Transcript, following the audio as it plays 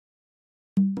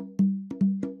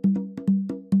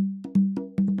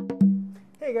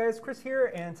Hey guys, Chris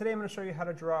here, and today I'm going to show you how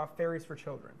to draw fairies for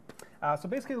children. So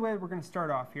basically the way we're going to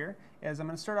start off here is I'm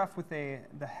going to start off with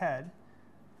the head.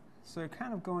 So you're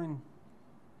kind of going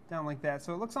down like that.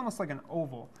 So it looks almost like an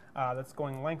oval that's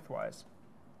going lengthwise.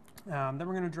 Then we're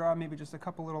going to draw maybe just a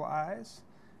couple little eyes,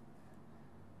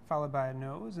 followed by a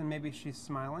nose, and maybe she's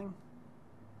smiling.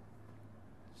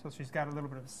 So she's got a little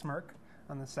bit of a smirk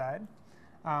on the side.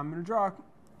 I'm going to draw a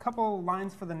couple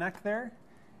lines for the neck there.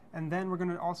 And then we're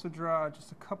going to also draw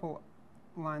just a couple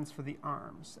lines for the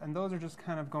arms. And those are just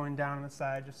kind of going down on the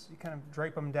side. Just you kind of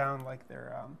drape them down like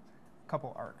they're a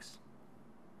couple arcs.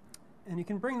 And you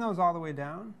can bring those all the way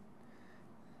down.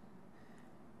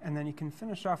 And then you can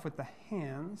finish off with the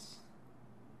hands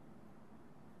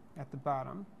at the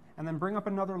bottom. And then bring up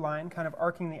another line, kind of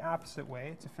arcing the opposite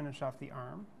way to finish off the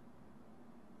arm.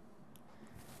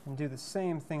 And do the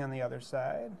same thing on the other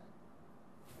side.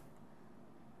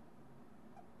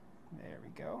 There we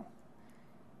go.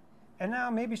 And now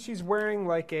maybe she's wearing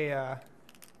like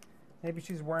maybe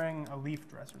she's wearing a leaf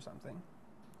dress or something.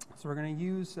 So we're going to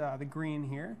use the green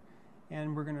here,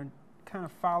 and we're going to kind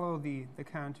of follow the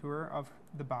contour of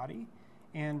the body.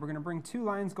 And we're going to bring two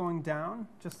lines going down,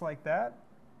 just like that.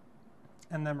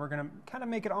 And then we're going to kind of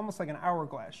make it almost like an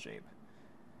hourglass shape.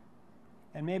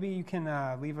 And maybe you can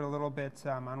leave it a little bit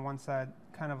on one side,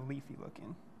 kind of leafy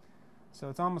looking. So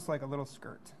it's almost like a little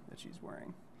skirt that she's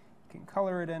wearing. You can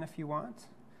color it in if you want.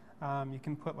 You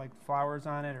can put like flowers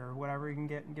on it or whatever. You can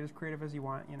get as creative as you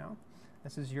want, you know.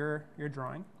 This is your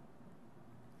drawing.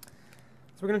 So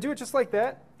we're going to do it just like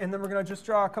that, and then we're going to just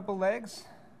draw a couple legs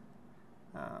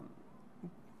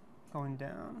going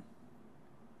down.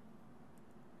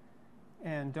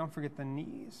 And don't forget the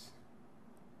knees.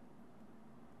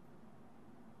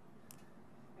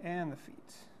 And the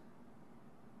feet.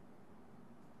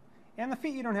 And the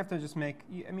feet you don't have to just make,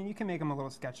 I mean, you can make them a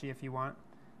little sketchy if you want.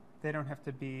 They don't have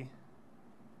to be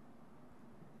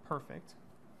perfect.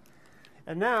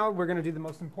 And now we're going to do the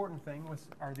most important thing, which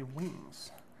are the wings.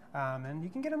 And you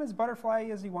can get them as butterfly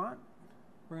as you want.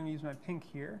 We're going to use my pink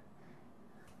here.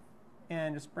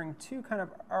 And just bring two kind of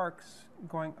arcs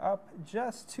going up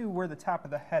just to where the top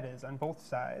of the head is on both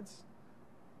sides.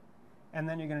 And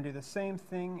then you're going to do the same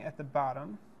thing at the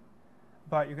bottom.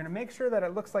 But you're going to make sure that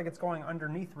it looks like it's going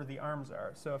underneath where the arms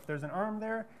are. So if there's an arm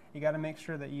there, you got to make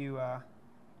sure that you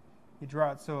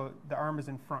draw it so the arm is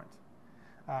in front.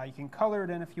 You can color it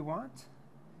in if you want.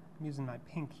 I'm using my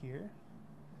pink here.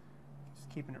 Just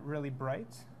keeping it really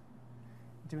bright.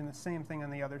 Doing the same thing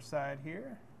on the other side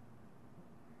here.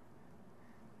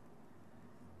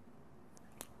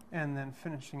 And then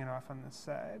finishing it off on this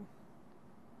side.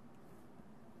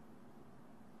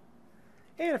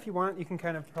 And if you want, you can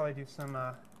kind of probably do some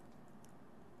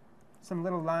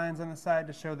little lines on the side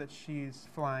to show that she's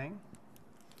flying.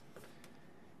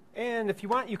 And if you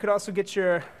want, you could also get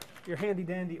your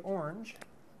handy-dandy orange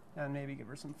and maybe give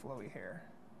her some flowy hair.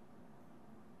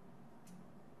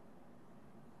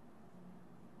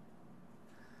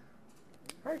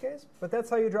 All right, guys. But that's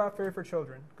how you draw a fairy for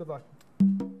children. Good luck.